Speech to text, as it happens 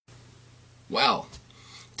Well,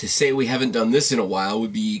 to say we haven't done this in a while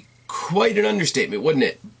would be quite an understatement, wouldn't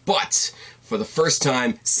it? But for the first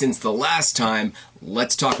time since the last time,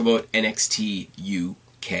 let's talk about NXT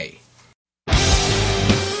UK.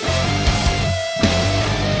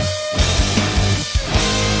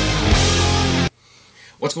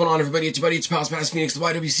 What's going on, everybody? It's your buddy, it's your pal, Past Phoenix, the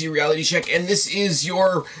YWC Reality Check, and this is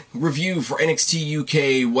your review for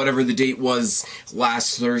NXT UK, whatever the date was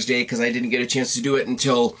last Thursday, because I didn't get a chance to do it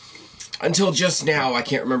until just now. I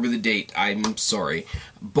can't remember the date. I'm sorry.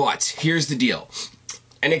 But here's the deal.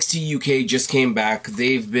 NXT UK just came back.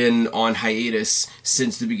 They've been on hiatus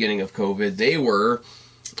since the beginning of COVID. They were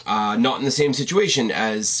not in the same situation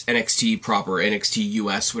as NXT proper, NXT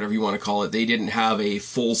US, whatever you want to call it. They didn't have a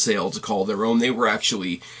Full Sail to call their own. They were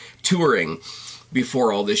actually touring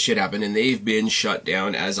before all this shit happened, and they've been shut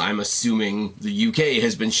down, as I'm assuming the UK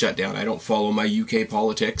has been shut down. I don't follow my UK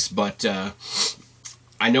politics, but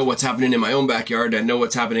I know what's happening in my own backyard. I know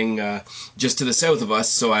what's happening just to the south of us,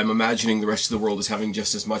 so I'm imagining the rest of the world is having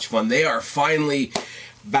just as much fun. They are finally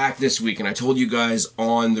back this week, and I told you guys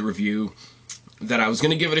on the review that I was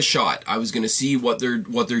going to give it a shot. I was going to see what they're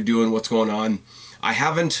doing, what's going on. I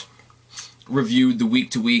haven't reviewed the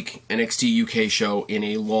week-to-week NXT UK show in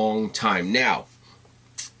a long time. Now,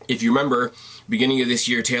 if you remember, beginning of this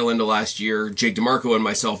year, tail end of last year, Jake DeMarco and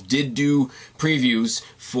myself did do previews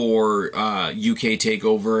for UK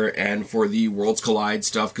TakeOver and for the Worlds Collide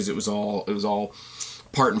stuff, because it was all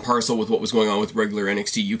part and parcel with what was going on with regular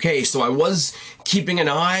NXT UK. So I was keeping an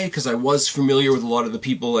eye, because I was familiar with a lot of the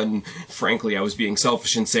people, and frankly, I was being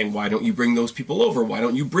selfish and saying, why don't you bring those people over? Why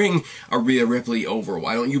don't you bring a Rhea Ripley over?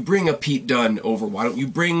 Why don't you bring a Pete Dunne over? Why don't you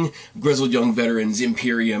bring Grizzled Young Veterans,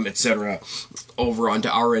 Imperium, etc. over onto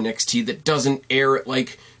our NXT that doesn't air at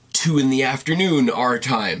like 2 in the afternoon our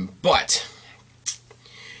time? But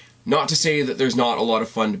not to say that there's not a lot of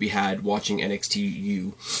fun to be had watching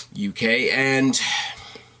NXT UK, and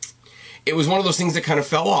it was one of those things that kind of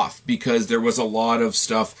fell off because there was a lot of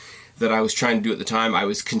stuff that I was trying to do at the time. I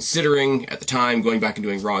was considering, at the time, going back and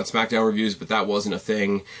doing Raw and SmackDown reviews, but that wasn't a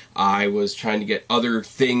thing. I was trying to get other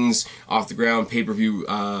things off the ground, pay-per-view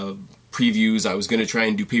previews. I was going to try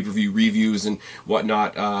and do pay-per-view reviews and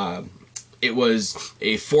whatnot. It was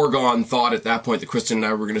a foregone thought at that point that Kristen and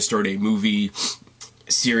I were going to start a movie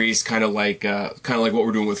series, kind of like what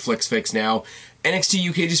we're doing with FlixFix now. NXT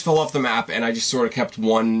UK just fell off the map, and I just sort of kept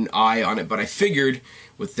one eye on it, but I figured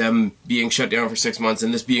with them being shut down for 6 months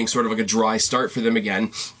and this being sort of like a dry start for them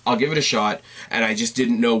again, I'll give it a shot, and I just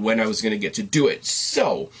didn't know when I was going to get to do it.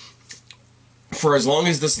 So, for as long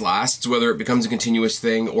as this lasts, whether it becomes a continuous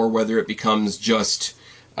thing or whether it becomes just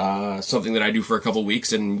something that I do for a couple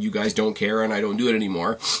weeks and you guys don't care and I don't do it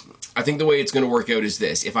anymore, I think the way it's going to work out is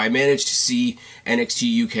this. If I manage to see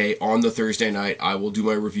NXT UK on the Thursday night, I will do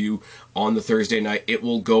my review on the Thursday night. It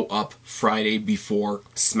will go up Friday before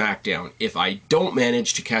SmackDown. If I don't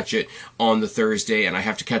manage to catch it on the Thursday and I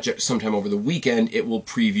have to catch it sometime over the weekend, it will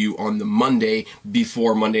preview on the Monday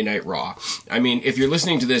before Monday Night Raw. I mean, if you're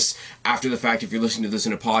listening to this after the fact, if you're listening to this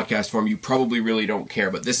in a podcast form, you probably really don't care.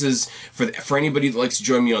 But this is for anybody that likes to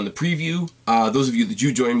join me on the preview. Those of you that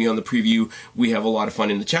do join me on the preview, we have a lot of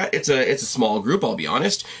fun in the chat. It's a small group, I'll be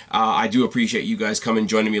honest. I do appreciate you guys coming,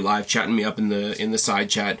 joining me live, chatting me up in the side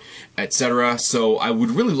chat, etc. So I would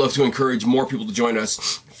really love to encourage more people to join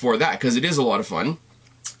us for that, because it is a lot of fun.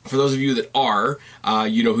 For those of you that are,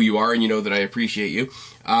 you know who you are, and you know that I appreciate you.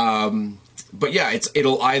 But yeah,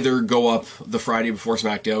 it'll either go up the Friday before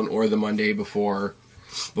SmackDown or the Monday before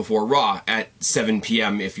Raw at 7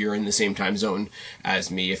 p.m. if you're in the same time zone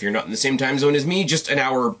as me. If you're not in the same time zone as me, just an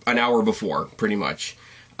hour before, pretty much.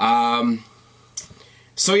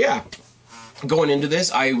 So yeah, going into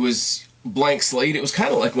this, I was blank slate. It was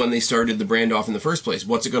kind of like when they started the brand off in the first place.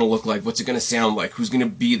 What's it going to look like? What's it going to sound like? Who's going to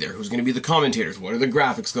be there? Who's going to be the commentators? What are the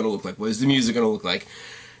graphics going to look like? What is the music going to look like?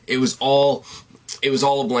 It was all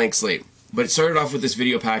a blank slate. But it started off with this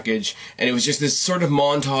video package, and it was just this sort of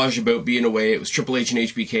montage about being away. It was Triple H and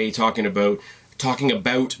HBK talking about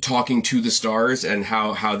talking to the stars and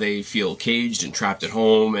how they feel caged and trapped at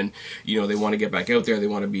home, and you know, they want to get back out there, they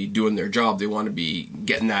want to be doing their job, they want to be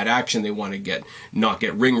getting that action, they want to not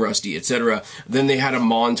get ring rusty, etc. Then they had a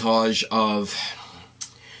montage of,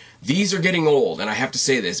 these are getting old, and I have to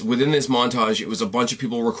say this, within this montage it was a bunch of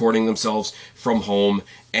people recording themselves from home,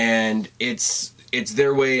 and it's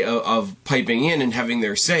their way of piping in and having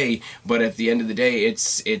their say, but at the end of the day,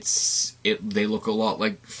 they look a lot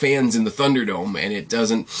like fans in the Thunderdome, and it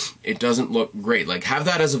doesn't look great. Like, have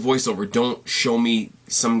that as a voiceover. Don't show me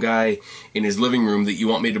some guy in his living room that you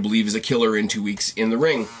want me to believe is a killer in 2 weeks in the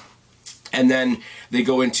ring. And then they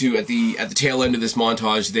go into, at the tail end of this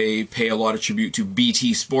montage, they pay a lot of tribute to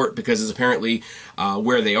BT Sport, because it's apparently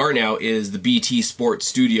where they are now is the BT Sport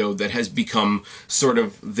studio that has become sort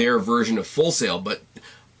of their version of Full Sail. But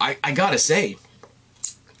I gotta say,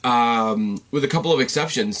 with a couple of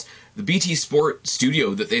exceptions, the BT Sport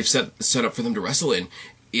studio that they've set up for them to wrestle in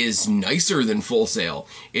is nicer than Full Sail.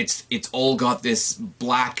 It's all got this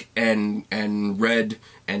black and red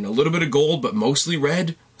and a little bit of gold, but mostly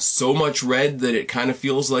red. So much red that it kind of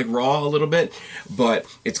feels like Raw a little bit, but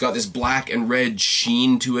it's got this black and red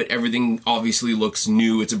sheen to it. Everything obviously looks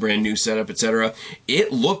new. It's a brand new setup, etc.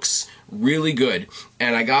 It looks really good,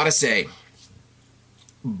 and I gotta say,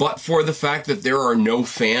 but for the fact that there are no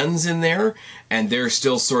fans in there, and they're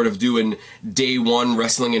still sort of doing day one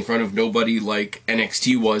wrestling in front of nobody like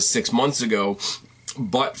NXT was 6 months ago,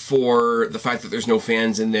 but for the fact that there's no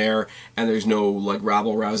fans in there, and there's no like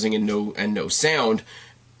rabble rousing and no sound,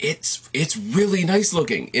 it's really nice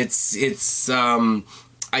looking. It's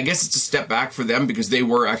I guess it's a step back for them, because they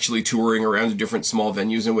were actually touring around to different small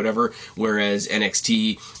venues and whatever, whereas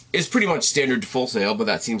NXT is pretty much standard to Full Sail, but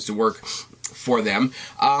that seems to work for them.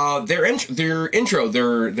 Their intro,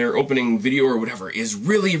 their opening video or whatever is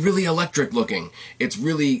really, really electric looking.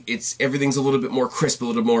 Everything's a little bit more crisp, a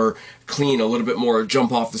little more clean, a little bit more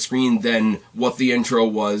jump off the screen than what the intro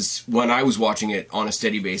was when I was watching it on a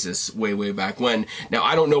steady basis way back when. Now,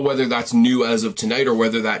 I don't know whether that's new as of tonight or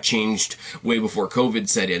whether that changed way before COVID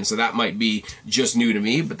set in, so that might be just new to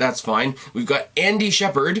me, but that's fine. We've got Andy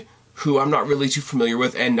Shepherd, who I'm not really too familiar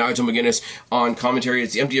with, and Nigel McGuinness on commentary.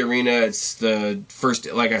 It's the empty arena. It's the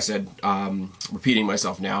first, like I said, repeating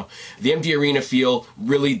myself now, the empty arena feel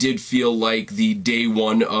really did feel like the day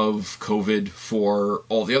one of COVID for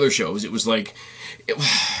all the other shows. It was like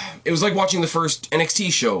watching the first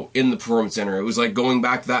NXT show in the Performance Center. It was like going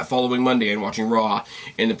back that following Monday and watching Raw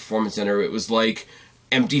in the Performance Center. It was like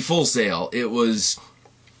empty Full Sail. It was,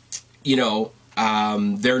 you know,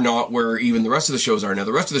 they're not where even the rest of the shows are. Now,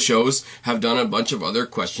 the rest of the shows have done a bunch of other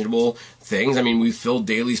questionable things. I mean, we filled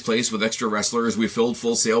Daily's Place with extra wrestlers. We filled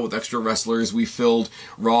Full Sail with extra wrestlers. We filled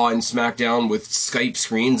Raw and SmackDown with Skype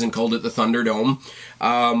screens and called it the Thunderdome.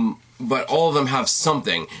 But all of them have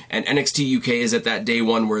something. And NXT UK is at that day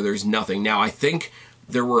one where there's nothing. Now, I think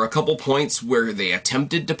there were a couple points where they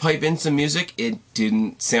attempted to pipe in some music. It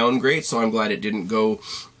didn't sound great, so I'm glad it didn't go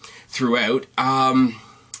throughout.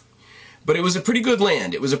 But it was a pretty good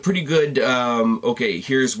land. It was a pretty good, okay,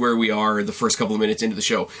 here's where we are the first couple of minutes into the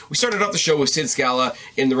show. We started off the show with Sid Scala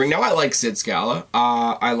in the ring. Now, I like Sid Scala.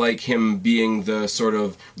 I like him being the sort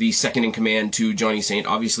of the second in command to Johnny Saint.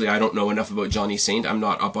 Obviously, I don't know enough about Johnny Saint. I'm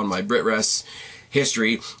not up on my BritWres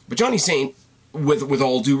history. But Johnny Saint, with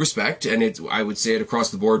all due respect, and I would say it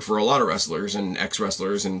across the board for a lot of wrestlers and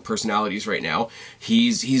ex-wrestlers and personalities right now,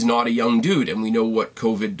 he's not a young dude, and we know what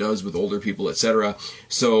COVID does with older people, etc.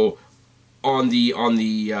 So on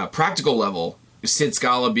the practical level, Sid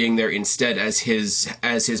Scala being there instead as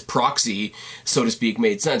his proxy, so to speak,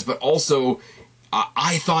 made sense. But also,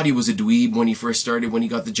 I thought he was a dweeb when he first started, when he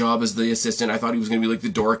got the job as the assistant. I thought he was going to be like the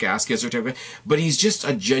Doric Askis or type of, but he's just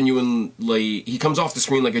a genuinely, he comes off the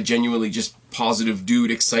screen like a genuinely just positive dude,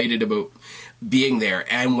 excited about being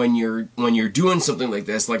there. And when you're doing something like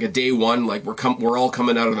this, like a day one, like we're all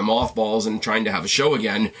coming out of the mothballs and trying to have a show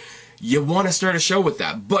again, you want to start a show with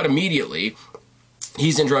that. But immediately,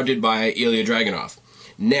 he's interrupted by Ilya Dragunov.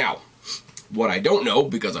 Now, what I don't know,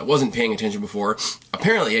 because I wasn't paying attention before,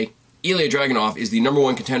 apparently Ilya Dragunov is the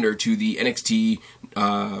 #1 contender to the NXT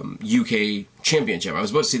UK Championship. I was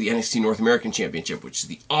about to say the NXT North American Championship, which is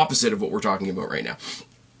the opposite of what we're talking about right now.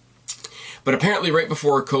 But apparently right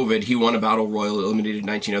before COVID, he won a battle royal, eliminated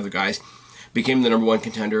 19 other guys, became the #1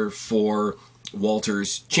 contender for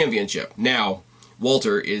Walter's championship. Now,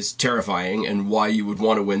 Walter is terrifying, and why you would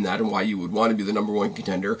want to win that and why you would want to be the #1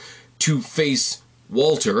 contender to face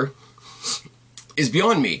Walter is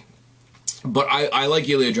beyond me. But I like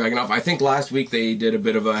Ilya Dragunov. I think last week they did a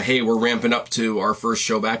bit of a, hey, we're ramping up to our first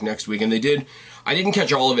show back next week, and they did. I didn't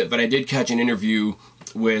catch all of it, but I did catch an interview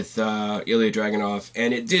with Ilya Dragunov,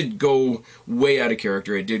 and it did go way out of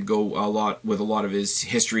character. It did go a lot with a lot of his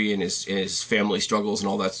history and his family struggles and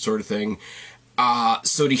all that sort of thing.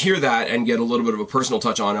 So to hear that and get a little bit of a personal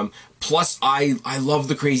touch on him, plus I love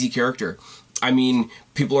the crazy character. I mean,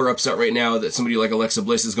 people are upset right now that somebody like Alexa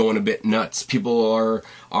Bliss is going a bit nuts. People are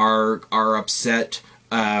upset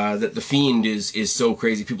that The Fiend is so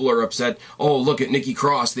crazy. People are upset, oh, look at Nikki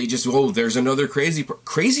Cross. They just, oh, there's another crazy.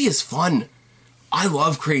 Crazy is fun. I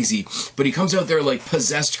love crazy, but he comes out there like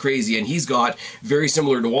possessed crazy, and he's got, very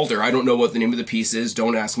similar to Walter, I don't know what the name of the piece is,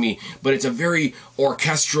 don't ask me, but it's a very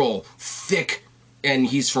orchestral, thick, and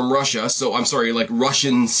he's from Russia, so I'm sorry, like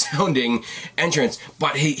Russian sounding entrance,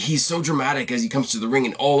 but he's so dramatic as he comes to the ring,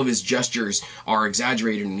 and all of his gestures are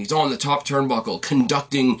exaggerated, and he's on the top turnbuckle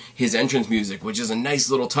conducting his entrance music, which is a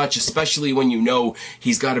nice little touch, especially when you know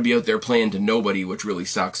he's got to be out there playing to nobody, which really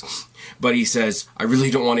sucks. But he says, I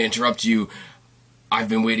really don't want to interrupt you. I've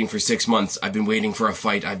been waiting for 6 months. I've been waiting for a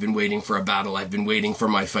fight. I've been waiting for a battle. I've been waiting for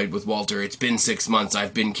my fight with Walter. It's been 6 months.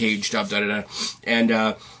 I've been caged up, da-da-da.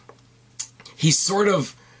 And, he's sort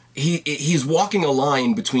of, he's walking a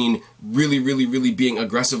line between really, really, really being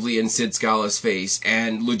aggressively in Sid Scala's face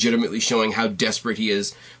and legitimately showing how desperate he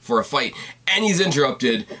is for a fight. And he's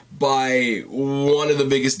interrupted by one of the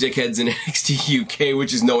biggest dickheads in NXT UK,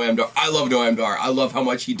 which is Noam Dar. I love Noam Dar. I love how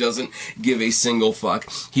much he doesn't give a single fuck.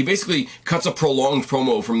 He basically cuts a prolonged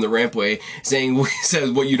promo from the rampway saying,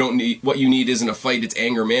 says what you need isn't a fight, it's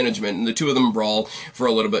anger management. And the two of them brawl for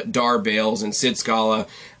a little bit. Dar bails, and Sid Scala,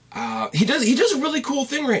 he does a really cool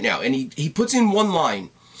thing right now, and he puts in one line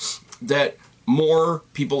that more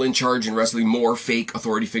people in charge in wrestling, more fake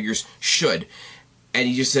authority figures should. And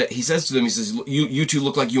he says to them, he says, you two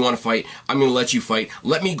look like you want to fight. I'm going to let you fight.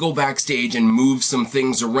 Let me go backstage and move some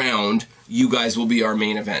things around. You guys will be our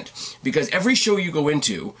main event. Because every show you go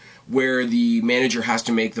into where the manager has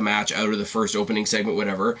to make the match out of the first opening segment,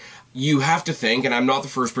 whatever, you have to think, and I'm not the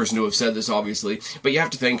first person to have said this, obviously, but you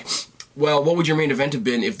have to think, well, what would your main event have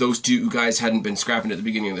been if those two guys hadn't been scrapping at the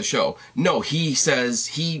beginning of the show? No, he says,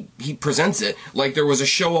 he presents it like there was a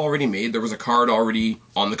show already made, there was a card already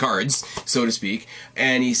on the cards, so to speak,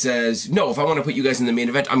 and he says, no, if I want to put you guys in the main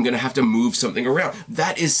event, I'm going to have to move something around.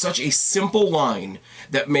 That is such a simple line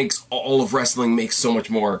that makes all of wrestling make so much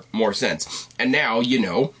more sense. And now, you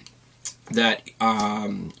know, that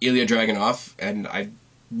Ilya Dragunov, and I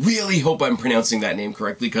really hope I'm pronouncing that name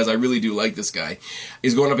correctly because I really do like this guy,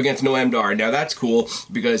 is going up against Noam Dar. Now that's cool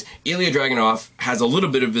because Ilya Dragunov has a little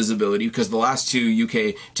bit of visibility because the last two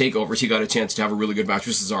UK takeovers he got a chance to have a really good match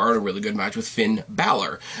with Cesaro and a really good match with Finn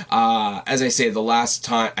Balor. As I say,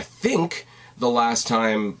 I think the last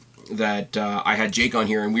time that I had Jake on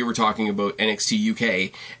here and we were talking about NXT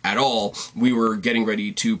UK at all, we were getting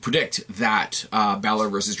ready to predict that Balor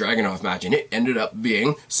versus Dragunov match, and it ended up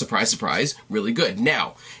being, surprise, surprise, really good.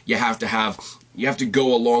 Now, you have to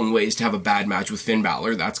go a long ways to have a bad match with Finn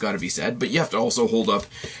Balor, that's got to be said, but you have to also hold up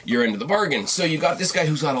your end of the bargain. So you got this guy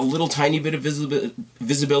who's got a little tiny bit of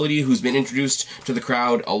visibility, who's been introduced to the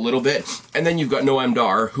crowd a little bit, and then you've got Noam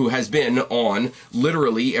Dar, who has been on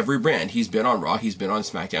literally every brand. He's been on Raw, he's been on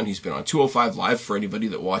SmackDown, he's been on 205 Live for anybody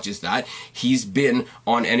that watches that, he's been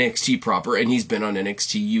on NXT proper, and he's been on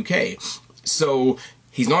NXT UK. So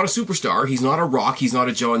he's not a superstar, he's not a Rock, he's not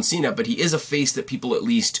a John Cena, but he is a face that people at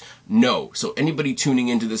least know. So anybody tuning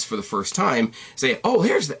into this for the first time, say, oh,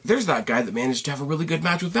 there's that guy that managed to have a really good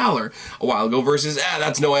match with Balor a while ago versus,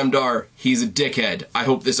 that's Noam Dar, he's a dickhead. I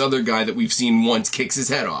hope this other guy that we've seen once kicks his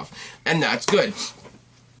head off. And that's good.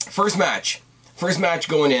 First match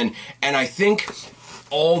going in, and I think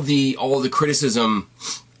all the criticism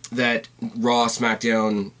that Raw,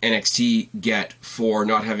 SmackDown, NXT get for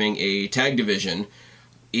not having a tag division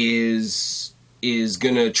is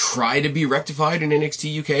gonna try to be rectified in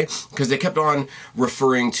NXT UK, because they kept on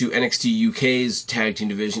referring to NXT UK's tag team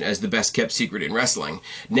division as the best kept secret in wrestling.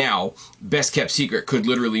 Now, best kept secret could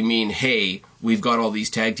literally mean, hey, we've got all these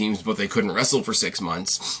tag teams, but they couldn't wrestle for 6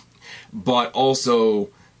 months. But also,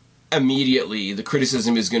 immediately, the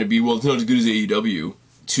criticism is going to be, well, it's not as good as AEW,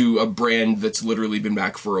 to a brand that's literally been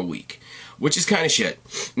back for a week, which is kind of shit.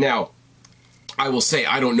 Now, I will say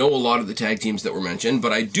I don't know a lot of the tag teams that were mentioned,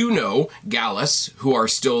 but I do know Gallus, who are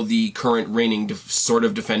still the current reigning, sort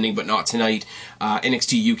of defending, but not tonight,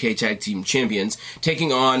 NXT UK Tag Team Champions,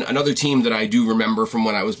 taking on another team that I do remember from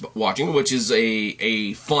when I was watching, which is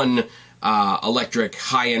a fun, electric,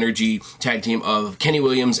 high-energy tag team of Kenny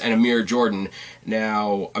Williams and Amir Jordan.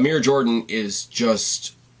 Now, Amir Jordan is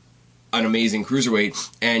just an amazing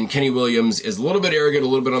cruiserweight, and Kenny Williams is a little bit arrogant, a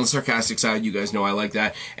little bit on the sarcastic side. You guys know I like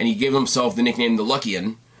that. And he gave himself the nickname the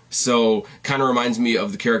Luckian, so kind of reminds me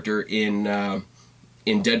of the character in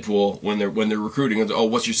Deadpool when they're recruiting. Oh,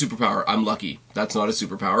 what's your superpower? I'm lucky. That's not a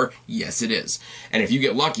superpower. Yes, it is. And if you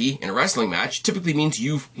get lucky in a wrestling match, typically means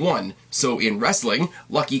you've won. So in wrestling,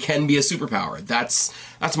 lucky can be a superpower. That's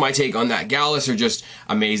my take on that. Gallus are just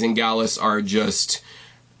amazing. Gallus are just,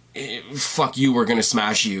 fuck you, we're gonna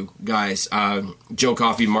smash you, guys. Joe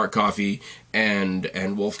Coffey, Mark Coffey,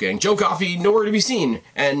 and Wolfgang. Joe Coffey, nowhere to be seen,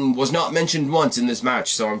 and was not mentioned once in this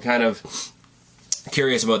match, so I'm kind of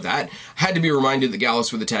curious about that. I had to be reminded that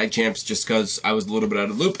Gallus were the tag champs just because I was a little bit out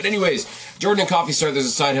of the loop. But anyways, Jordan and Coffee start. There's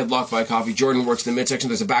a side headlock by Coffee. Jordan works the midsection.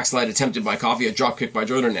 There's a backslide attempted by Coffee, a drop kick by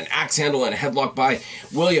Jordan, an axe handle, and a headlock by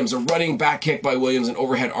Williams. A running back kick by Williams, an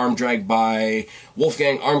overhead arm drag by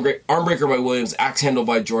Wolfgang, arm breaker by Williams, axe handle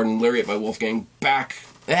by Jordan, lariat by Wolfgang, back.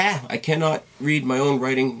 I cannot read my own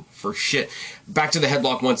writing for shit. Back to the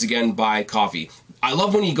headlock once again by Coffee. I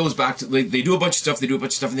love when he goes back to, they do a bunch of stuff,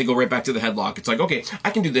 and they go right back to the headlock. It's like, okay,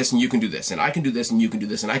 I can do this, and you can do this, and I can do this, and you can do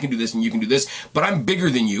this, and I can do this, and you can do this, but I'm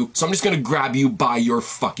bigger than you, so I'm just gonna grab you by your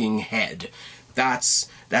fucking head. That's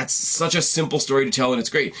such a simple story to tell, and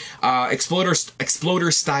it's great.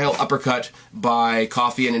 Exploder style uppercut by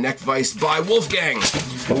Coffee and a neck vice by Wolfgang.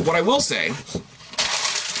 What I will say,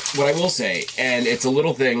 and it's a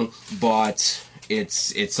little thing, but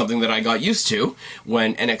it's something that I got used to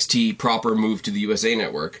when NXT proper moved to the USA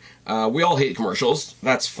Network. We all hate commercials.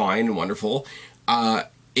 That's fine and wonderful.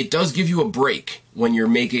 It does give you a break when you're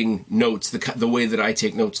making notes, the way that I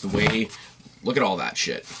take notes, look at all that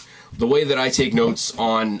shit. The way that I take notes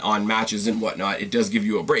on matches and whatnot, it does give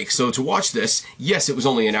you a break. So to watch this, yes, it was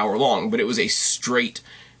only an hour long, but it was a straight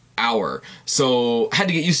hour. So I had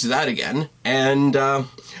to get used to that again, and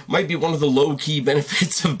might be one of the low-key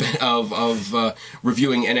benefits of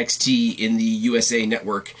reviewing NXT in the USA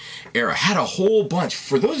Network era. Had a whole bunch.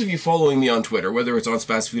 For those of you following me on Twitter, whether it's on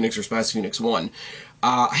Spaz Phoenix or Spaz Phoenix 1,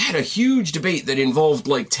 I had a huge debate that involved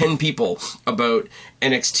like 10 people about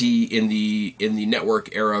NXT in the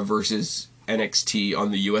network era versus NXT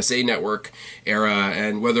on the USA Network era,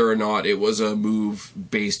 and whether or not it was a move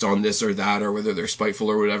based on this or that, or whether they're spiteful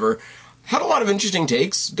or whatever. Had a lot of interesting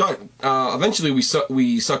takes. Eventually we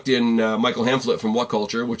sucked in Michael Hamflett from What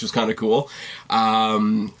Culture, which was kind of cool.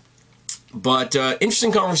 But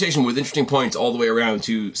interesting conversation with interesting points all the way around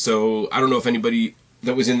too. So I don't know if anybody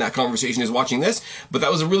that was in that conversation is watching this, but that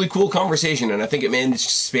was a really cool conversation, and I think it managed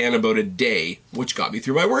to span about a day, which got me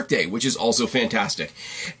through my workday, which is also fantastic.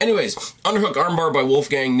 Anyways, underhook armbar by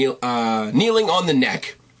Wolfgang, kneeling on the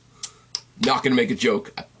neck. Not gonna make a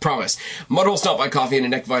joke, I promise. Mudhole stomp by Coffee and a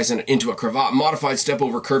neck vice and into a cravat. Modified step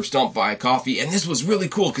over curb stomp by Coffee. And this was really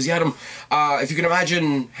cool because you had him, if you can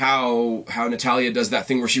imagine how Natalya does that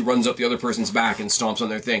thing where she runs up the other person's back and stomps on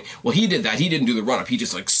their thing. Well, he did that. He didn't do the run up. He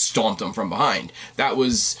just like stomped them from behind. That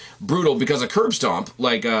was brutal because a curb stomp,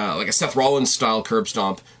 like a Seth Rollins style curb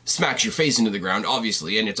stomp, smacks your face into the ground,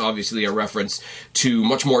 obviously, and it's obviously a reference to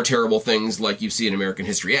much more terrible things like you see in American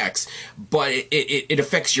History X, but it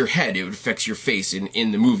affects your head, it affects your face.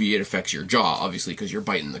 In the movie, it affects your jaw, obviously, because you're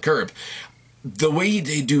biting the curb. The way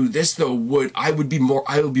they do this, though, I would be more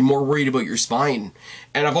worried about your spine.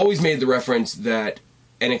 And I've always made the reference that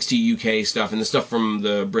NXT UK stuff and the stuff from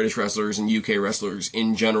the British wrestlers and UK wrestlers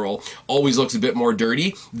in general always looks a bit more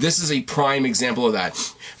dirty. This is a prime example of that.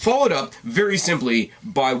 Followed up very simply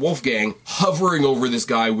by Wolfgang hovering over this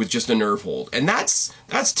guy with just a nerve hold. And that's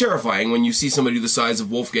terrifying when you see somebody the size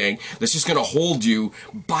of Wolfgang that's just going to hold you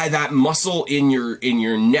by that muscle in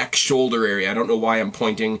your neck shoulder area. I don't know why I'm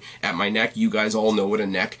pointing at my neck. You guys all know what a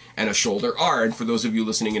neck and a shoulder are, and for those of you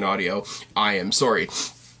listening in audio, I am sorry.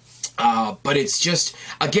 But it's just,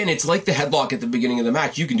 again, it's like the headlock at the beginning of the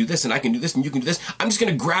match. You can do this, and I can do this, and you can do this. I'm just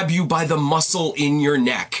going to grab you by the muscle in your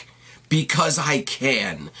neck because I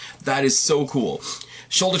can. That is so cool.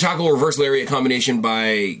 Shoulder tackle, reverse lariat combination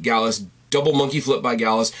by Gallus. Double monkey flip by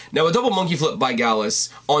Gallus. Now, a double monkey flip by Gallus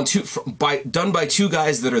done by two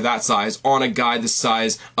guys that are that size on a guy the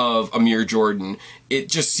size of Amir Jordan, it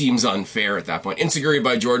just seems unfair at that point. Insecurity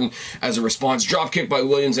by Jordan as a response. Drop kick by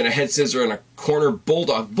Williams and a head scissor and a corner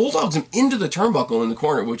bulldog. Bulldogs him into the turnbuckle in the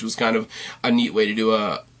corner, which was kind of a neat way to do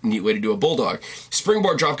a bulldog.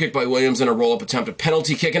 Springboard dropkick by Williams and a roll-up attempt, a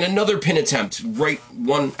penalty kick, and another pin attempt, right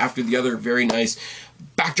one after the other. Very nice.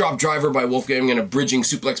 Backdrop driver by Wolfgang and a bridging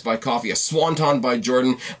suplex by Coffee. A swanton by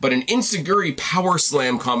Jordan, but an Inseguri power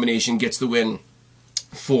slam combination gets the win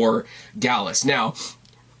for Gallus. Now,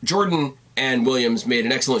 Jordan and Williams made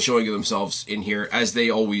an excellent showing of themselves in here, as they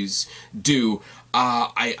always do.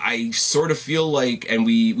 I sort of feel like, and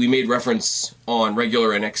we made reference on regular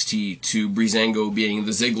NXT to Breezango being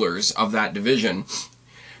the Zigglers of that division.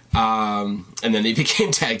 And then they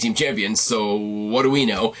became tag team champions, so what do we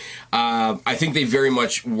know? I think they very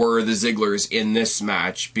much were the Zigglers in this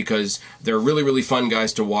match because they're really, really fun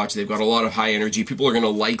guys to watch. They've got a lot of high energy. People are going to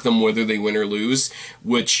like them whether they win or lose,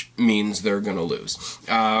 which means they're going to lose.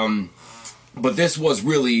 But this was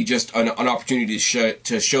really just an opportunity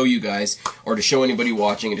to show you guys, or to show anybody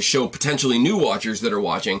watching, and to show potentially new watchers that are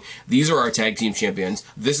watching, these are our tag team champions.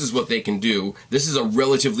 This is what they can do. This is a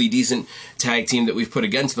relatively decent tag team that we've put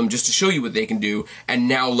against them just to show you what they can do. And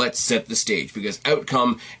now let's set the stage, because out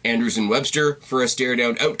come Andrews and Webster for a stare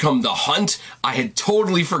down. Out come The Hunt. I had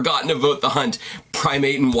totally forgotten about The Hunt.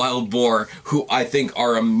 Primate and Wild Boar, who I think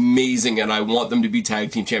are amazing, and I want them to be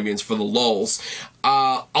tag team champions for the lulz.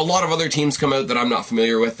 A lot of other teams come out that I'm not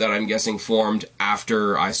familiar with, that I'm guessing formed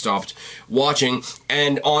after I stopped watching.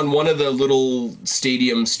 And on one of the little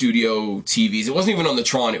stadium studio TVs, it wasn't even on the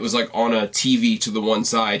Tron, it was like on a TV to the one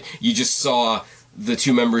side, you just saw the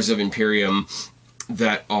two members of Imperium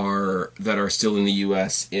that are still in the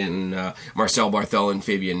U.S. in Marcel Barthel and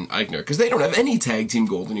Fabian Eichner, because they don't have any tag team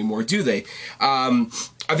gold anymore, do they?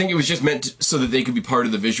 I think it was just meant so that they could be part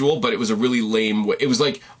of the visual, but it was a really lame way. It was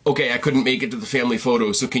like, okay, I couldn't make it to the family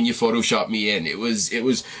photo, so can you Photoshop me in? It was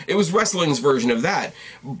wrestling's version of that.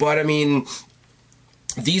 But I mean,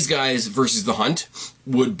 these guys versus The Hunt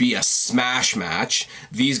would be a smash match.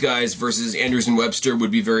 These guys versus Andrews and Webster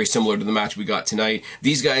would be very similar to the match we got tonight.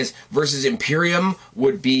 These guys versus Imperium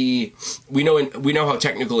would be... We know how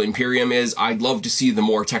technical Imperium is. I'd love to see the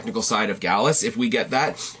more technical side of Gallus. If we get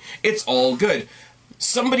that, it's all good.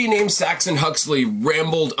 Somebody named Saxon Huxley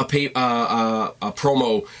rambled a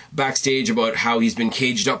promo backstage about how he's been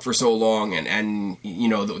caged up for so long, and you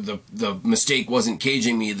know, the mistake wasn't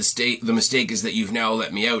caging me, the mistake is that you've now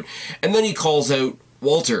let me out. And then he calls out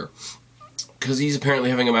Walter, because he's apparently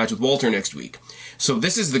having a match with Walter next week. So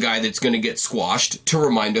this is the guy that's going to get squashed to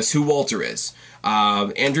remind us who Walter is.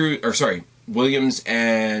 Williams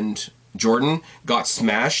and Jordan got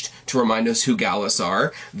smashed to remind us who Gallus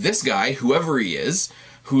are. This guy, whoever he is,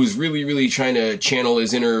 who's really, really trying to channel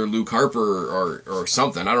his inner Luke Harper or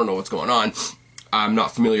something, I don't know what's going on. I'm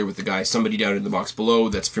not familiar with the guy. Somebody down in the box below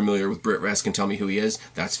that's familiar with Brit Rest can tell me who he is.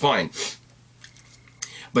 That's fine.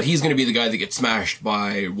 But he's going to be the guy that gets smashed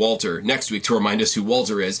by Walter next week to remind us who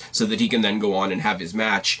Walter is, so that he can then go on and have his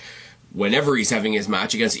match whenever he's having his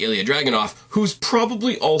match against Ilya Dragunov, who's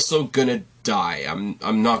probably also gonna die.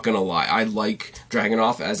 I'm not gonna lie. I like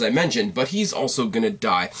Dragunov, as I mentioned, but he's also gonna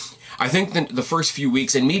die. I think that the first few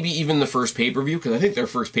weeks, and maybe even the first pay-per-view, because I think their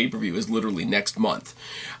first pay-per-view is literally next month.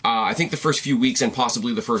 I think the first few weeks, and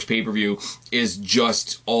possibly the first pay-per-view, is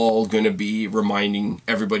just all going to be reminding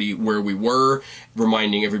everybody where we were,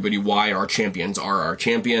 reminding everybody why our champions are our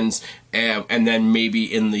champions, and then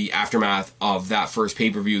maybe in the aftermath of that first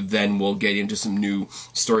pay-per-view, then we'll get into some new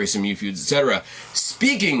stories, some new feuds, etc.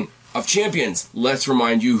 Speaking of champions, let's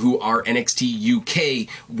remind you who our NXT UK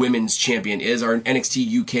Women's Champion is. Our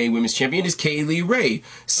NXT UK Women's Champion is Kay Lee Ray,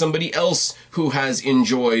 somebody else who has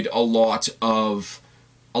enjoyed a lot of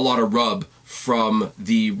rub from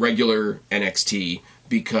the regular NXT,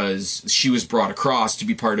 because she was brought across to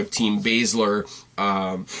be part of Team Baszler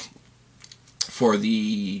for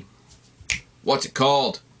the... What's it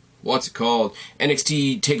called?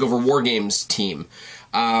 NXT TakeOver War Games team.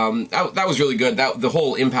 That was really good. The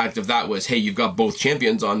whole impact of that was, hey, you've got both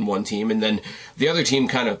champions on one team, and then the other team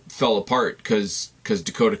kind of fell apart because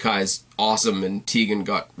Dakota Kai's awesome and Tegan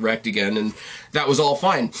got wrecked again, and that was all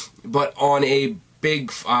fine. But on a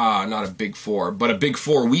big, not a big four, but a big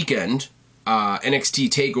four weekend, NXT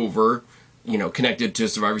TakeOver, you know, connected to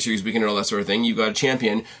Survivor Series weekend and all that sort of thing, you got a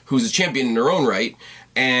champion who's a champion in her own right,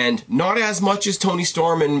 and not as much as Toni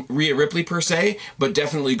Storm and Rhea Ripley per se, but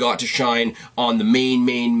definitely got to shine on the main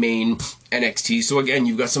NXT. So again,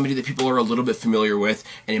 you've got somebody that people are a little bit familiar with,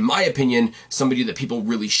 and in my opinion, somebody that people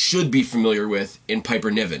really should be familiar with in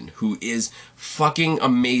Piper Niven, who is fucking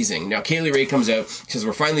amazing. Now, Kay Lee Ray comes out, says,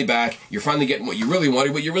 we're finally back, you're finally getting what you really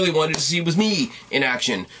wanted. What you really wanted to see was me in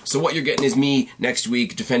action. So what you're getting is me next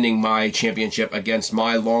week defending my championship against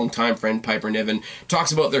my longtime friend Piper Niven.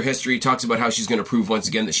 Talks about their history, talks about how she's going to prove once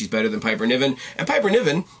again that she's better than Piper Niven. And Piper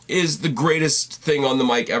Niven is the greatest thing on the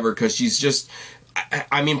mic ever, because she's just...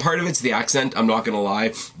 I mean, part of it's the accent, I'm not going to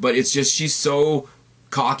lie, but it's just she's so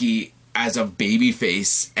cocky as a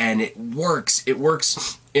babyface, and it works. It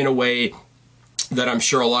works in a way that I'm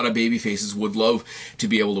sure a lot of baby faces would love to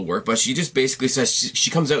be able to work. But she just basically says,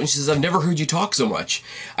 she comes out and she says, I've never heard you talk so much.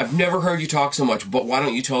 I've never heard you talk so much, but why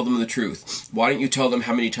don't you tell them the truth? Why don't you tell them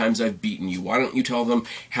how many times I've beaten you? Why don't you tell them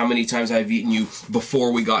how many times I've beaten you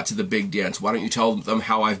before we got to the big dance? Why don't you tell them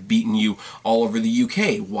how I've beaten you all over the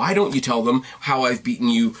UK? Why don't you tell them how I've beaten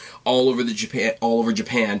you all over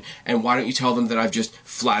Japan? And why don't you tell them that I've just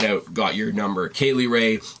flat out got your number? Kay Lee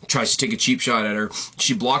Ray tries to take a cheap shot at her.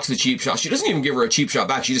 She blocks the cheap shot. She doesn't even give her a cheap shot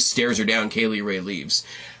back. She just stares her down. Kay Lee Ray leaves.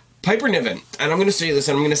 Piper Niven, and I'm going to say this,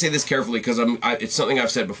 and I'm going to say this carefully because it's something I've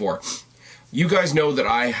said before. you guys know that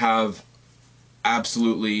I have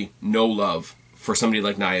absolutely no love for somebody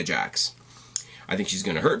like Nia Jax. I think she's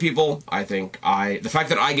going to hurt people. I think the fact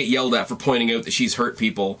that I get yelled at for pointing out that she's hurt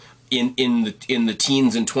people in the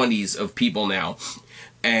teens and 20s of people now,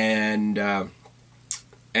 and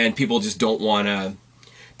people just don't want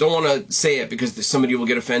to say it because somebody will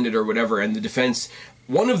get offended or whatever. And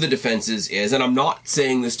one of the defenses is, and I'm not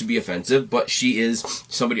saying this to be offensive, but she is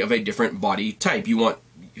somebody of a different body type. You want,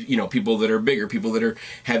 people that are bigger, people that are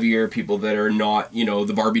heavier, people that are not,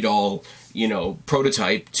 the Barbie doll,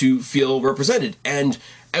 prototype to feel represented. And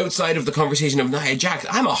outside of the conversation of Nia Jax,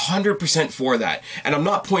 I'm 100% for that. And I'm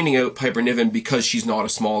not pointing out Piper Niven because she's not a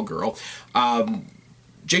small girl.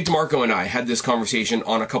 Jake DeMarco and I had this conversation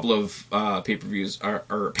on a couple of pay-per-views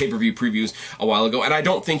or pay-per-view previews a while ago, and I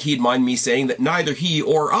don't think he'd mind me saying that neither he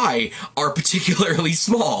or I are particularly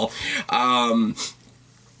small.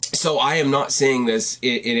 So I am not saying this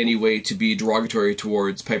in any way to be derogatory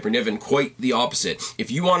towards Piper Niven. Quite the opposite.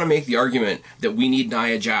 If you want to make the argument that we need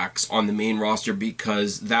Nia Jax on the main roster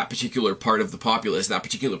because that particular part of the populace, that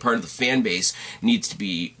particular part of the fan base needs to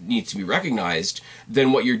be recognized,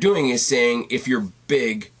 then what you're doing is saying if you're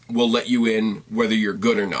big, we'll let you in whether you're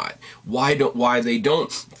good or not. Why they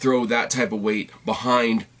don't throw that type of weight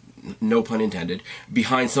behind, no pun intended,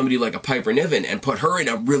 behind somebody like a Piper Niven and put her in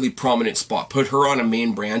a really prominent spot, put her on a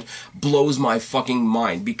main brand, blows my fucking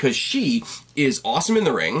mind, because she is awesome in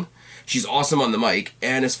the ring, she's awesome on the mic,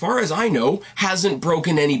 and as far as I know, hasn't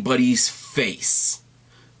broken anybody's face.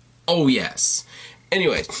 Oh yes.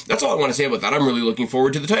 Anyways, that's all I want to say about that. I'm really looking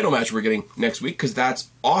forward to the title match we're getting next week, because that's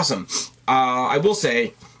awesome. I will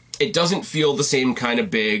say, it doesn't feel the same kind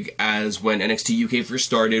of big as when NXT UK first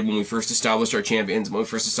started, when we first established our champions, when we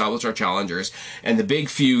first established our challengers, and the big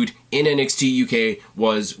feud in NXT UK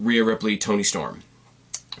was Rhea Ripley, Toni Storm.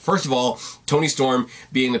 First of all, Toni Storm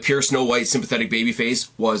being the pure Snow White sympathetic babyface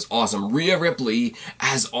was awesome. Rhea Ripley,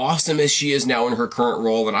 as awesome as she is now in her current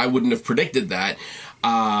role, and I wouldn't have predicted that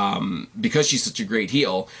because she's such a great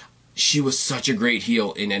heel, she was such a great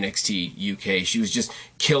heel in NXT UK. She was just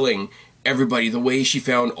killing everybody, the way she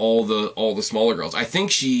found all the smaller girls. I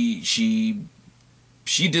think she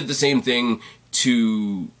did the same thing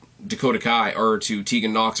to Dakota Kai or to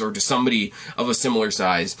Tegan Nox or to somebody of a similar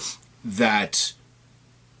size that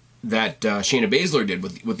Shayna Baszler did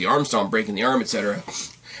with the arm stomp, breaking the arm, etc.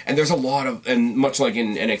 And there's a lot of, and much like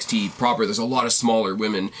in NXT proper, there's a lot of smaller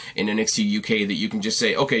women in NXT UK that you can just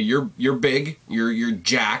say, okay, you're big, you're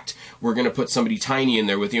jacked, we're going to put somebody tiny in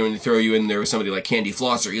there with you and throw you in there with somebody like Candy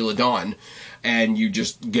Floss or Ela Dawn, and you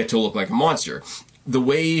just get to look like a monster. The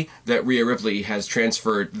way that Rhea Ripley has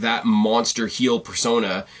transferred that monster heel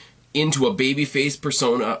persona into a babyface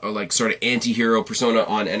persona, or like sort of anti-hero persona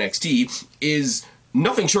on NXT, is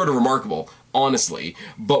nothing short of remarkable, honestly.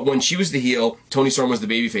 But when she was the heel, Toni Storm was the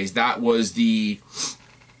babyface. That was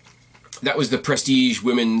the prestige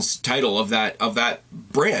women's title of that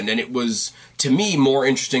brand, and it was, to me, more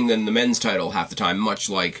interesting than the men's title half the time, much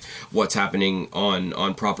like what's happening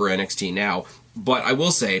on proper NXT now. But I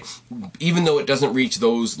will say, even though it doesn't reach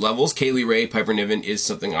those levels, Kaylee Ray, Piper Niven is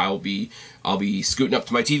something I'll be scooting up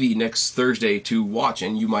to my TV next Thursday to watch,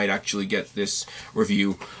 and you might actually get this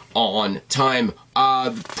review on time.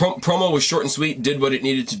 The promo was short and sweet, did what it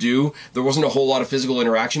needed to do. There wasn't a whole lot of physical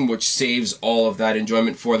interaction, which saves all of that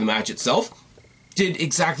enjoyment for the match itself. Did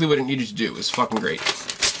exactly what it needed to do. It was fucking great.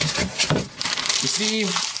 You see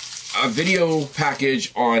a video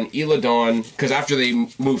package on Ela Dawn, because after they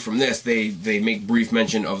move from this, they make brief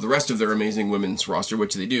mention of the rest of their amazing women's roster,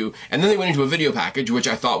 which they do, and then they went into a video package, which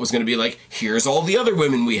I thought was going to be like, here's all the other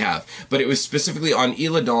women we have, but it was specifically on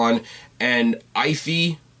Ela Dawn and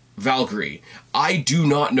Aoife Valkyrie. I do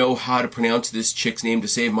not know how to pronounce this chick's name to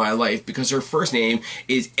save my life, because her first name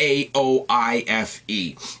is Aoife.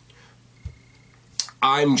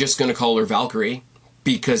 I'm just going to call her Valkyrie,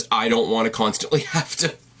 because I don't want to constantly have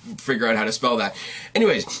to figure out how to spell that.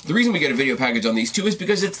 Anyways, the reason we get a video package on these two is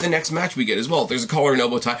because it's the next match we get as well. There's a collar and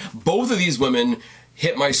elbow tie. Both of these women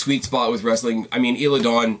hit my sweet spot with wrestling. I mean, Ela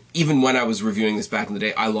Dawn, even when I was reviewing this back in the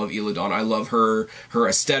day, I love Ela Dawn. I love her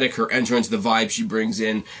aesthetic, her entrance, the vibe she brings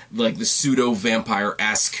in, like the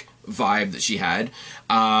pseudo-vampire-esque vibe that she had.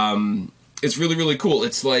 It's really, really cool.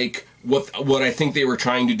 It's like what I think they were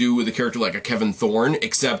trying to do with a character like a Kevin Thorne,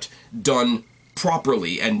 except done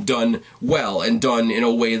properly and done well and done in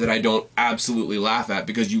a way that I don't absolutely laugh at,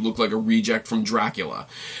 because you look like a reject from Dracula.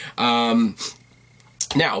 Now,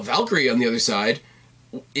 Valkyrie, on the other side,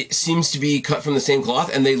 it seems to be cut from the same cloth,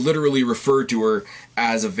 and they literally refer to her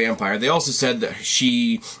as a vampire. They also said that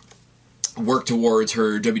she work towards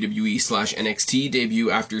her WWE/NXT debut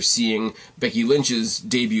after seeing Becky Lynch's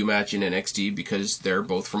debut match in NXT, because they're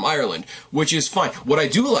both from Ireland, which is fine. What I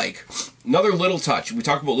do like, another little touch, we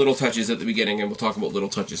talked about little touches at the beginning, and we'll talk about little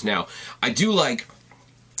touches now. I do like,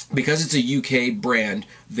 because it's a UK brand,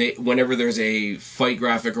 whenever there's a fight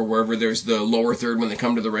graphic or wherever there's the lower third when they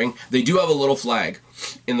come to the ring, they do have a little flag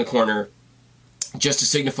in the corner just to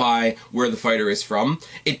signify where the fighter is from.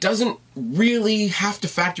 It doesn't really have to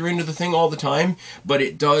factor into the thing all the time, but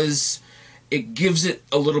it does. It gives it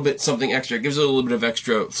a little bit something extra. It gives it a little bit of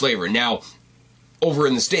extra flavor. Now, over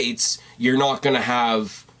in the States, you're not going to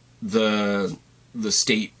have the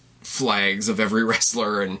state flags of every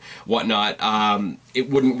wrestler and whatnot. It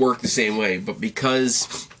wouldn't work the same way, but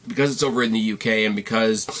because it's over in the UK, and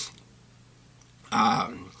because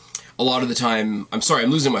a lot of the time, I'm sorry, I'm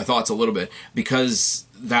losing my thoughts a little bit, because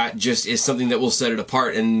that just is something that will set it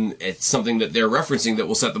apart, and it's something that they're referencing that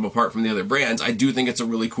will set them apart from the other brands. I do think it's a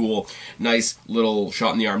really cool, nice little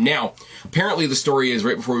shot in the arm. Now, apparently the story is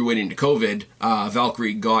right before we went into COVID,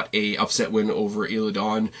 Valkyrie got a upset win over Isla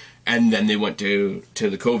Dawn, and then they went to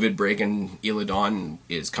the COVID break, and Isla Dawn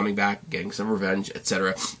is coming back, getting some revenge,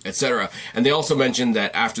 etc., etc. And they also mentioned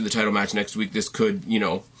that after the title match next week, this could, you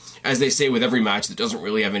know, as they say with every match that doesn't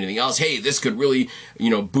really have anything else, hey, this could really,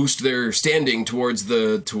 you know, boost their standing towards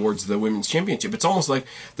the women's championship. It's almost like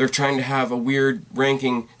they're trying to have a weird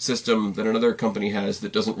ranking system that another company has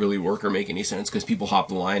that doesn't really work or make any sense, because people hop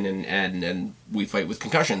the line and we fight with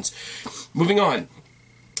concussions. Moving on.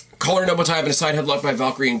 Collar and elbow tie up in a side headlock by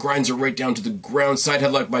Valkyrie, and grinds her right down to the ground. Side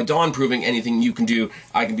headlock by Dawn, proving anything you can do,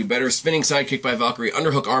 I can do better. Spinning side kick by Valkyrie.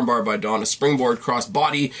 Underhook armbar by Dawn. A springboard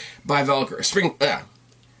crossbody by Valkyrie.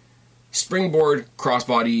 Springboard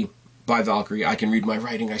crossbody by Valkyrie. I can read my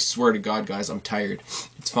writing. I swear to God, guys, I'm tired.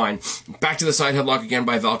 It's fine. Back to the side headlock again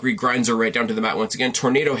by Valkyrie. Grinds her right down to the mat once again.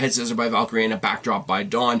 Tornado head scissor by Valkyrie, and a backdrop by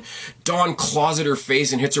Dawn. Dawn claws at her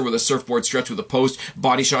face and hits her with a surfboard stretch with a post.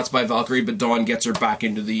 Body shots by Valkyrie, but Dawn gets her back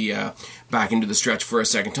into the stretch for a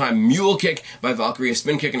second time. Mule kick by Valkyrie. A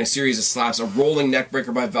spin kick and a series of slaps. A rolling neck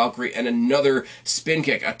breaker by Valkyrie, and another spin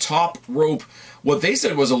kick. A top rope, what they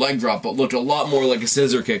said was a leg drop, but looked a lot more like a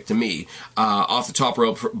scissor kick to me. Off the top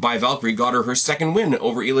rope by Valkyrie, got her second win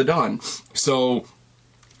over Isla Dawn. So,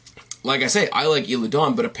 like I say, I like Isla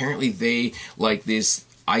Dawn, but apparently they like this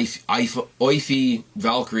Oifi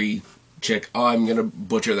Valkyrie chick. Oh, I'm going to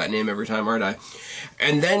butcher that name every time, aren't I?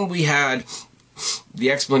 And then we had the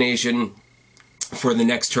explanation for the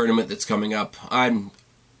next tournament that's coming up.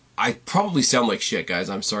 I probably sound like shit, guys.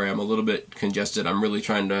 I'm sorry. I'm a little bit congested. I'm really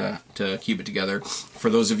trying to keep it together.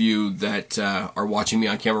 For those of you that are watching me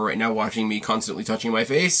on camera right now, watching me constantly touching my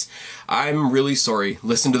face, I'm really sorry.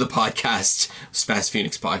 Listen to the podcast, Spaz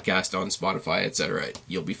Phoenix Podcast on Spotify, etc.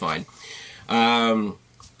 You'll be fine. An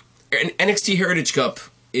NXT Heritage Cup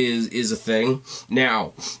is a thing.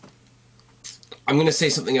 Now, I'm going to say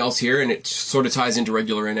something else here, and it sort of ties into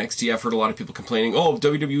regular NXT. I've heard a lot of people complaining, oh,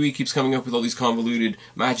 WWE keeps coming up with all these convoluted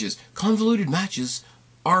matches. Convoluted matches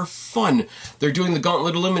are fun. They're doing the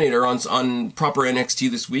Gauntlet Eliminator on proper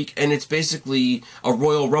NXT this week, and it's basically a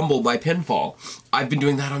Royal Rumble by pinfall. I've been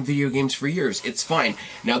doing that on video games for years. It's fine.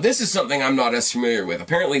 Now, this is something I'm not as familiar with.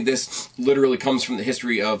 Apparently, this literally comes from the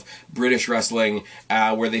history of British wrestling,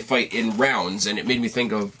 where they fight in rounds, and it made me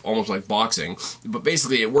think of almost like boxing. But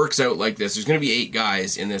basically, it works out like this. There's going to be 8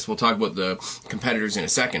 guys in this. We'll talk about the competitors in a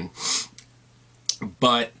second.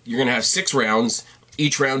 But you're going to have 6 rounds.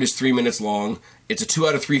 Each round is 3 minutes long. It's a 2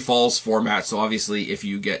 out of 3 falls format, so obviously if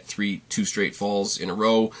you get 2 straight falls in a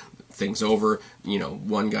row, thing's over. You know,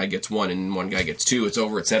 one guy gets 1 and one guy gets 2, it's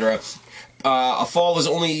over, etc. A fall is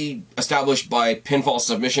only established by pinfall,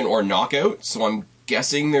 submission, or knockout, so I'm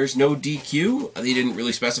guessing there's no DQ. They didn't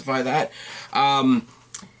really specify that.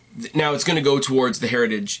 Now it's going to go towards the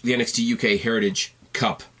NXT UK Heritage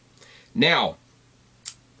Cup. Now,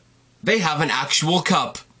 they have an actual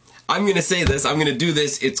cup. I'm going to say this, I'm going to do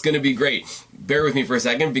this, it's going to be great. Bear with me for a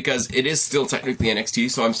second, because it is still technically NXT,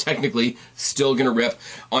 so I'm technically still going to rip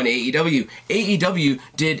on AEW. AEW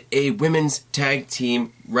did a Women's Tag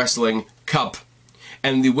Team Wrestling Cup,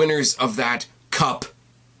 and the winners of that cup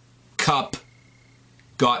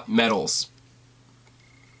got medals.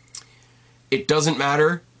 It doesn't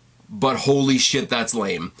matter, but holy shit, that's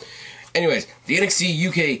lame. Anyways, the NXT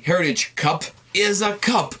UK Heritage Cup is a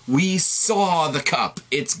cup. We saw the cup.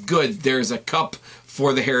 It's good. There's a cup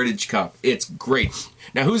for the Heritage Cup. It's great.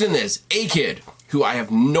 Now, who's in this? A-Kid, who I have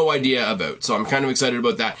no idea about, so I'm kind of excited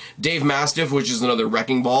about that. Dave Mastiff, which is another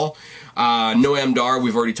Wrecking Ball. Noam Dar,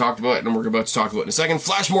 we've already talked about, and we're about to talk about in a second.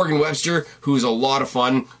 Flash Morgan Webster, who's a lot of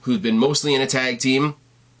fun, who's been mostly in a tag team.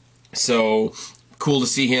 So, Cool to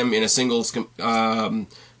see him in a singles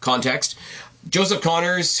context. Joseph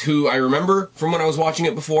Connors, who I remember from when I was watching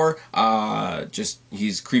it before,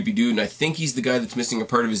 he's a creepy dude, and I think he's the guy that's missing a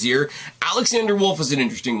part of his ear. Alexander Wolf is an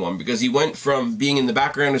interesting one, because he went from being in the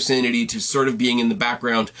background of Sanity to sort of being in the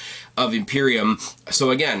background of Imperium.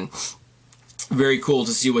 So again, very cool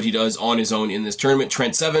to see what he does on his own in this tournament.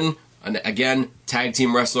 Trent Seven, and again, tag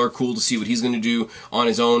team wrestler, cool to see what he's going to do on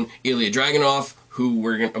his own. Ilya Dragunov, who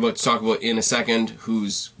we're about to talk about in a second,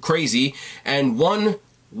 who's crazy, and one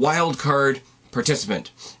wild card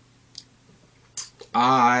participant.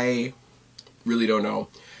 I really don't know.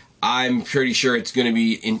 I'm pretty sure it's going to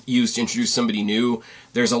be used to introduce somebody new.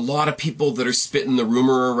 There's a lot of people that are spitting the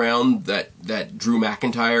rumor around that Drew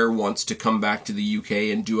McIntyre wants to come back to the UK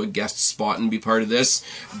and do a guest spot and be part of this,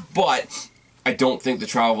 but I don't think the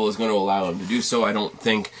travel is going to allow him to do so. I don't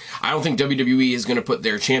think WWE is going to put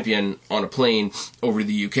their champion on a plane over to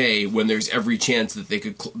the UK when there's every chance that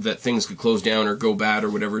that things could close down or go bad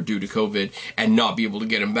or whatever due to COVID, and not be able to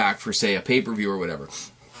get him back for, say, a pay-per-view or whatever.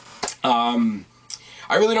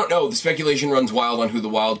 I really don't know. The speculation runs wild on who the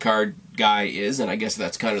wild card guy is, and I guess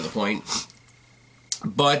that's kind of the point.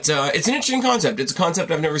 But it's an interesting concept. It's a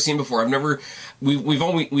concept I've never seen before.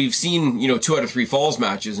 We've seen, you know, 2 out of 3 falls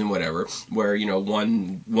matches and whatever, where, you know,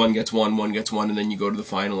 one gets one gets one, and then you go to the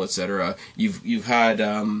final, etc. You've had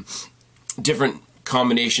different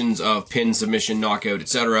combinations of pin, submission, knockout,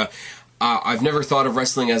 etc. I've never thought of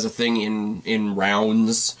wrestling as a thing in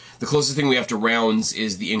rounds. The closest thing we have to rounds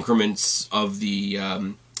is the increments of the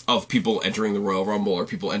of people entering the Royal Rumble or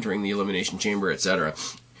people entering the Elimination Chamber, etc.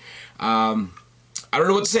 I don't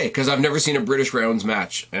know what to say, because I've never seen a British rounds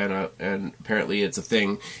match, and apparently it's a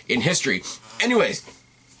thing in history. Anyways,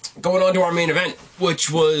 going on to our main event, which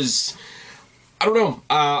was, I don't know,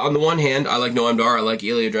 on the one hand, I like Noam Dar, I like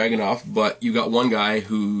Ilya Dragunov, but you got one guy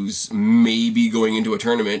who's maybe going into a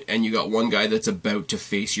tournament, and you got one guy that's about to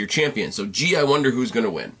face your champion. So, gee, I wonder who's going to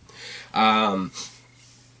win. I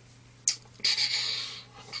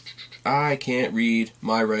can't read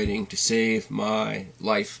my writing to save my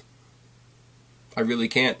life. I really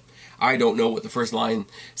can't. I don't know what the first line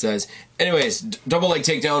says. Anyways, double leg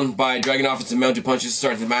takedown by Dragunov and some mounted punches to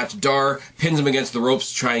start the match. Dar pins him against the ropes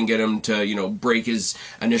to try and get him to, you know, break his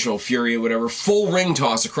initial fury or whatever. Full ring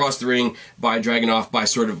toss across the ring by Dragunov by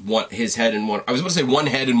sort of his head and one... I was about to say one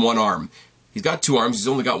head and one arm. He's got 2 arms, he's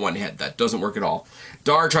only got 1 head. That doesn't work at all.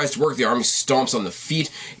 Dar tries to work the arm, he stomps on the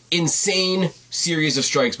feet. Insane series of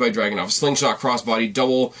strikes by Dragunov. Slingshot crossbody,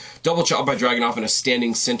 double chop by Dragunov, and a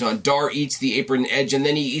standing senton. Dar eats the apron edge, and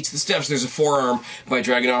then he eats the steps. There's a forearm by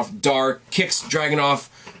Dragunov. Dar kicks Dragunov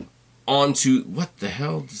onto... What the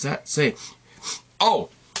hell does that say? Oh,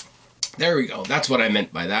 there we go. That's what I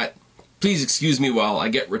meant by that. Please excuse me while I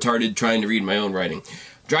get retarded trying to read my own writing.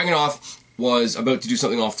 Dragunov was about to do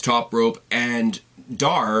something off the top rope, and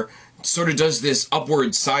Dar sort of does this upward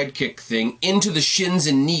sidekick thing into the shins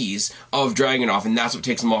and knees of Dragunov, and that's what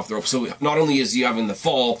takes him off the rope. So not only is he having the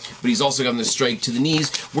fall, but he's also having the strike to the knees,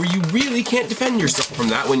 where you really can't defend yourself from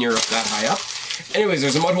that when you're up that high up. Anyways,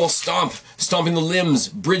 there's a mudhole stomp, stomping the limbs,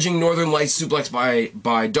 bridging Northern Lights suplex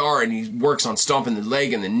by Dar, and he works on stomping the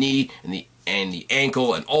leg and the knee and the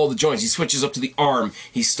ankle and all the joints. He switches up to the arm.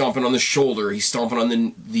 He's stomping on the shoulder. He's stomping on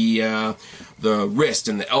the wrist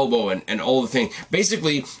and the elbow and all the thing.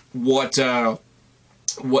 Basically, what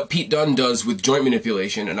Pete Dunne does with joint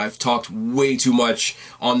manipulation, and I've talked way too much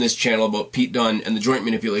on this channel about Pete Dunne and the joint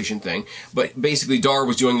manipulation thing, but basically Dar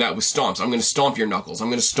was doing that with stomps. I'm going to stomp your knuckles, I'm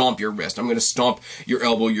going to stomp your wrist, I'm going to stomp your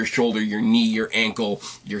elbow, your shoulder, your knee, your ankle,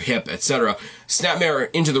 your hip, etc. Snapmare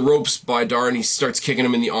into the ropes by Dar, and he starts kicking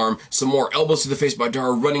him in the arm. Some more elbows to the face by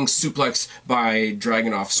Dar, running suplex by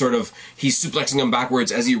Dragunov. Sort of, he's suplexing him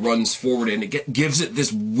backwards as he runs forward, and it gives it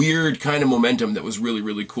this weird kind of momentum that was really,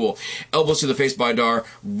 really cool. Elbows to the face by Dar,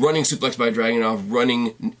 running suplex by Dragunov,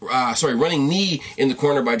 running knee in the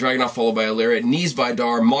corner by Dragunov, followed by a lariat, knees by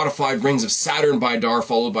Dar, modified rings of Saturn by Dar,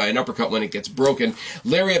 followed by an uppercut when it gets broken,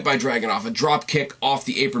 lariat by Dragunov, a drop kick off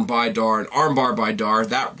the apron by Dar, an armbar by Dar,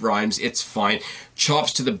 that rhymes, it's fine,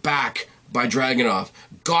 chops to the back by Dragunov,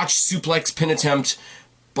 gotch suplex pin attempt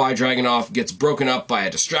by Dragunov, gets broken up by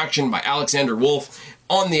a distraction by Alexander Wolf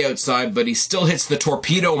on the outside, but he still hits the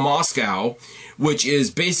Torpedo Moscow, which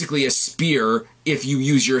is basically a spear if you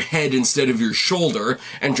use your head instead of your shoulder,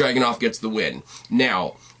 and Dragunov gets the win.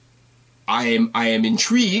 Now, I am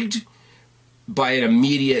intrigued by an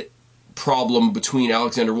immediate problem between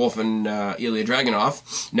Alexander Wolf and Ilya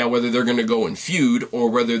Dragunov. Now, whether they're going to go and feud or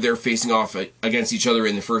whether they're facing off against each other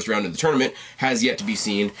in the first round of the tournament has yet to be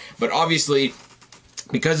seen. But obviously,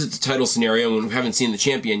 because it's a title scenario and we haven't seen the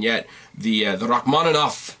champion yet, the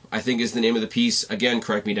Rachmaninoff, I think is the name of the piece. Again,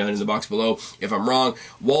 correct me down in the box below if I'm wrong.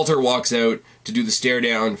 Walter walks out to do the stare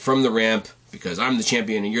down from the ramp because I'm the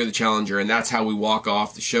champion and you're the challenger, and that's how we walk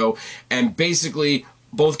off the show. And basically,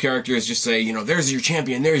 both characters just say, you know, there's your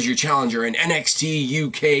champion, there's your challenger, and NXT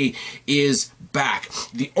UK is back.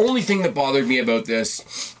 The only thing that bothered me about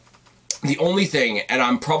this, the only thing, and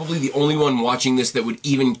I'm probably the only one watching this that would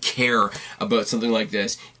even care about something like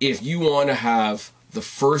this, if you want to have the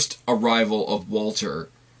first arrival of Walter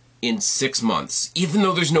in 6 months, even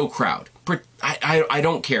though there's no crowd, I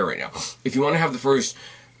don't care right now. If you want to have the first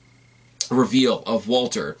reveal of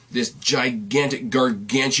Walter, this gigantic,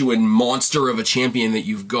 gargantuan monster of a champion that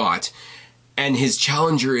you've got, and his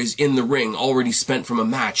challenger is in the ring, already spent from a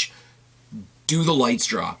match, do the lights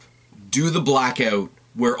drop. Do the blackout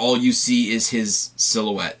where all you see is his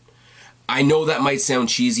silhouette. I know that might sound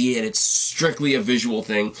cheesy, and it's strictly a visual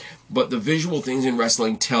thing, but the visual things in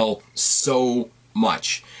wrestling tell so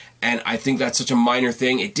much. And I think that's such a minor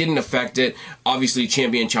thing. It didn't affect it. Obviously,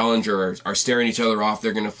 champion and challenger are staring each other off.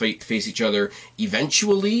 They're going to face each other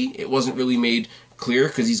eventually. It wasn't really made clear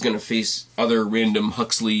because he's going to face other random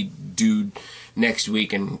Huxley dude next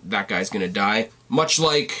week, and that guy's going to die. Much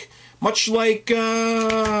like what's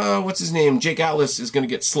his name? Jake Atlas is going to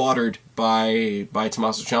get slaughtered by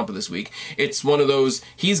Tommaso Ciampa this week. It's one of those,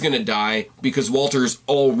 he's going to die because Walter's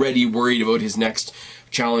already worried about his next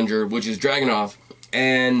challenger, which is Dragunov.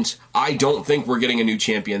 And I don't think we're getting a new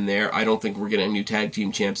champion there. I don't think we're getting new tag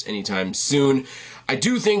team champs anytime soon. I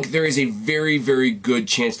do think there is a very, very good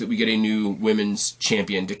chance that we get a new women's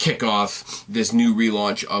champion to kick off this new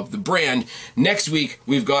relaunch of the brand. Next week,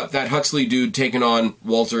 we've got that Huxley dude taking on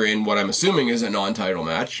Walter in what I'm assuming is a non-title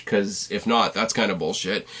match, because if not, that's kind of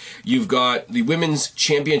bullshit. You've got the women's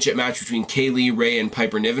championship match between Kaylee Ray and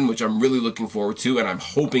Piper Niven, which I'm really looking forward to, and I'm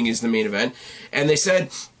hoping is the main event. And they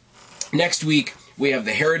said next week, we have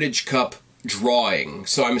the Heritage Cup drawing.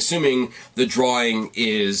 So I'm assuming the drawing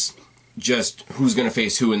is just who's going to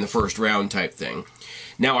face who in the first round type thing.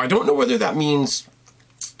 Now, I don't know whether that means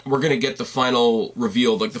we're going to get the final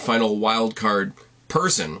revealed, like the final wild card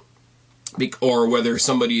person, or whether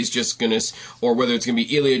somebody's just going to, or whether it's going to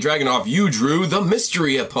be Ilya Dragunov, you drew the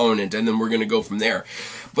mystery opponent, and then we're going to go from there.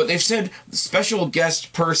 But they've said the special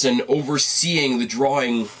guest person overseeing the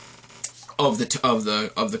drawing of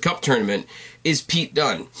the cup tournament is Pete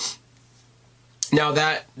Dunne. Now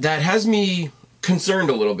that has me concerned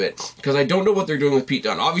a little bit because I don't know what they're doing with Pete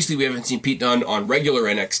Dunne. Obviously, we haven't seen Pete Dunne on regular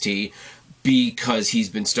NXT because he's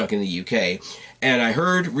been stuck in the UK. And I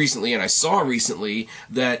heard recently, and I saw recently,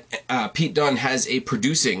 that Pete Dunne has a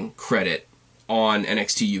producing credit on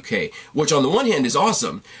NXT UK, which on the one hand is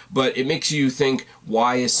awesome, but it makes you think,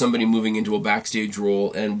 why is somebody moving into a backstage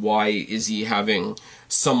role, and why is he having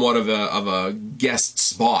somewhat of a guest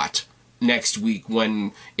spot next week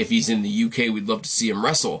when, if he's in the UK, we'd love to see him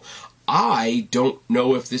wrestle. I don't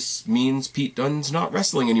know if this means Pete Dunne's not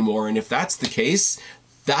wrestling anymore, and if that's the case,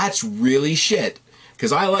 that's really shit.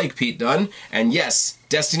 Because I like Pete Dunne, and yes,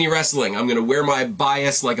 Destiny Wrestling. I'm going to wear my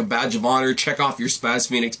bias like a badge of honor, check off your Spaz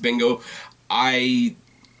Phoenix bingo. I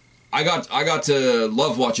got to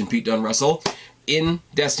love watching Pete Dunne wrestle in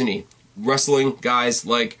Destiny. Wrestling guys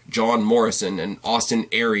like John Morrison and Austin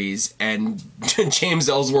Aries and James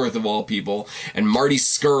Ellsworth of all people, and Marty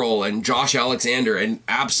Scurll and Josh Alexander, and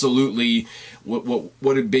absolutely,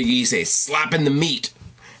 what did Big E say? Slapping the meat.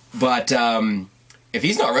 But if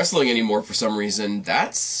he's not wrestling anymore for some reason,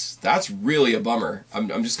 that's really a bummer.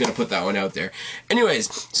 I'm just going to put that one out there.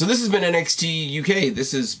 Anyways, so this has been NXT UK.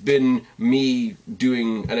 This has been me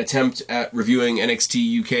doing an attempt at reviewing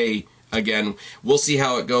NXT UK again. We'll see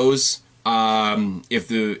how it goes. If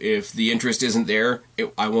the interest isn't there,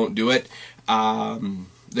 I won't do it. Like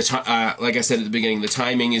I said at the beginning, the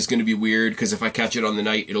timing is going to be weird because if I catch it on the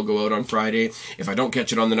night, it'll go out on Friday. If I don't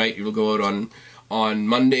catch it on the night, it'll go out on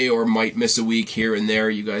Monday, or might miss a week here and there.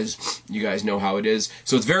 You guys know how it is.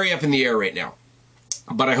 So it's very up in the air right now.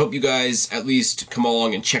 But I hope you guys at least come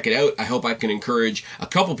along and check it out. I hope I can encourage a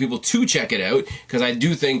couple people to check it out, because I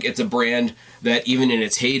do think it's a brand that even in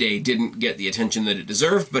its heyday didn't get the attention that it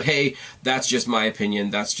deserved. But hey, that's just my opinion.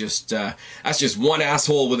 That's just one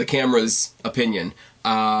asshole with a camera's opinion.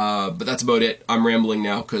 But that's about it. I'm rambling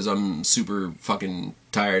now because I'm super fucking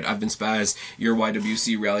tired. I've been Spaz, your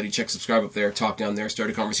YWC Reality Check. Subscribe up there, talk down there, start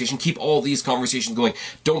a conversation. Keep all these conversations going.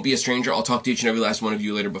 Don't be a stranger. I'll talk to each and every last one of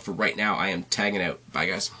you later, but for right now, I am tagging out. Bye,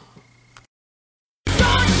 guys.